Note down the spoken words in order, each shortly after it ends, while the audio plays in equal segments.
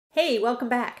Hey, welcome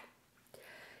back.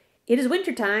 It is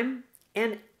wintertime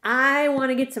and I want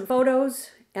to get some photos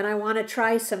and I want to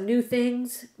try some new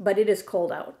things, but it is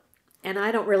cold out and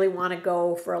I don't really want to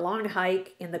go for a long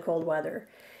hike in the cold weather.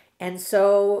 And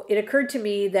so it occurred to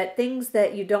me that things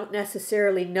that you don't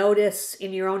necessarily notice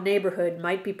in your own neighborhood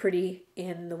might be pretty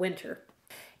in the winter.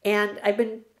 And I've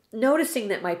been noticing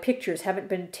that my pictures haven't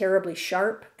been terribly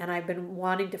sharp and I've been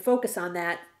wanting to focus on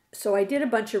that. So I did a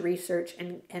bunch of research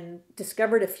and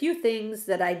discovered a few things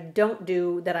that I don't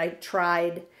do that I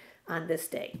tried on this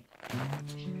day.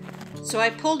 So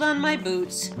I pulled on my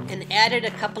boots and added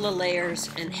a couple of layers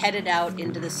and headed out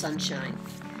into the sunshine.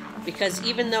 Because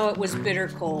even though it was bitter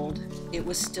cold, it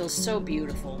was still so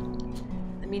beautiful.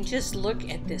 I mean, just look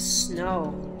at this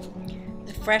snow.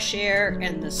 The fresh air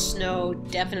and the snow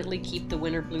definitely keep the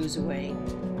winter blues away.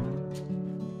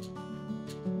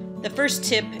 The first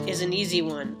tip is an easy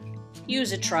one.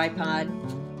 Use a tripod.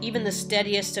 Even the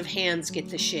steadiest of hands get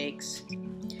the shakes.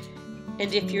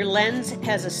 And if your lens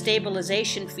has a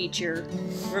stabilization feature,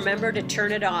 remember to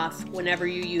turn it off whenever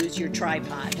you use your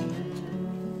tripod.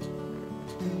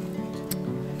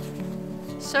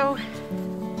 So,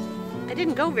 I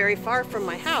didn't go very far from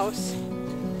my house,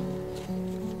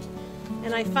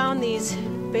 and I found these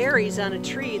berries on a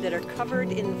tree that are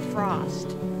covered in frost.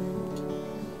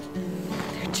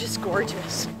 They're just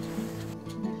gorgeous.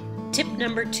 Tip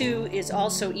number 2 is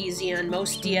also easy on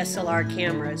most DSLR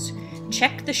cameras.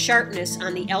 Check the sharpness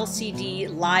on the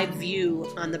LCD live view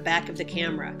on the back of the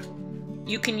camera.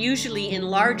 You can usually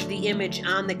enlarge the image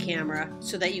on the camera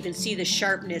so that you can see the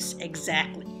sharpness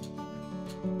exactly.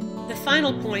 The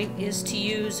final point is to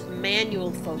use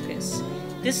manual focus.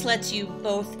 This lets you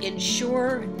both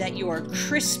ensure that you are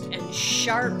crisp and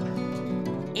sharp,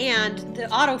 and the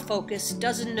autofocus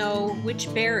doesn't know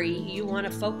which berry you want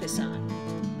to focus on.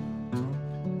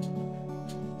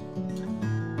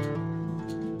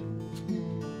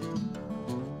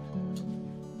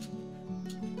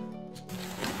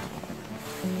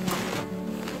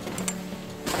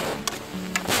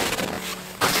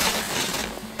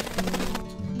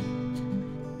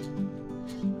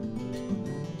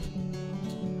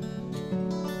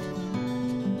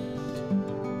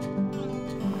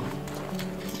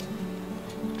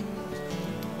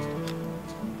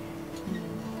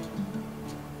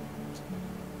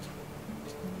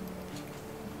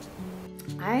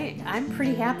 I'm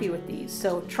pretty happy with these.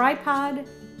 So tripod,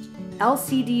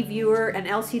 LCD viewer, an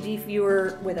LCD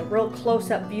viewer with a real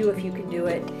close-up view if you can do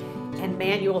it, and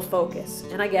manual focus.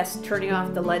 And I guess turning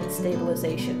off the lens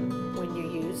stabilization when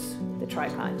you use the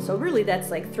tripod. So really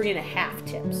that's like 3.5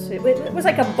 tips. It was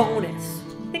like a bonus.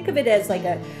 Think of it as like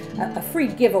a free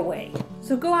giveaway.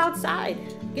 So go outside,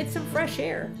 get some fresh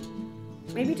air.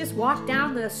 Maybe just walk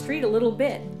down the street a little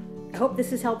bit. I hope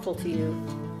this is helpful to you.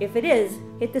 If it is,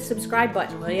 hit the subscribe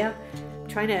button, will ya? I'm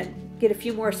trying to get a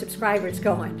few more subscribers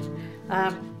going.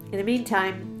 In the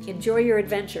meantime, enjoy your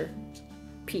adventure.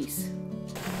 Peace.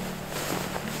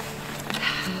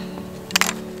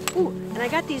 Ooh, and I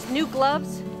got these new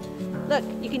gloves. Look,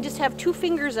 you can just have 2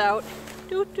 fingers out,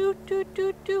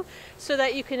 so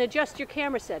that you can adjust your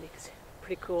camera settings.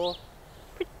 Pretty cool.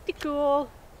 Pretty cool.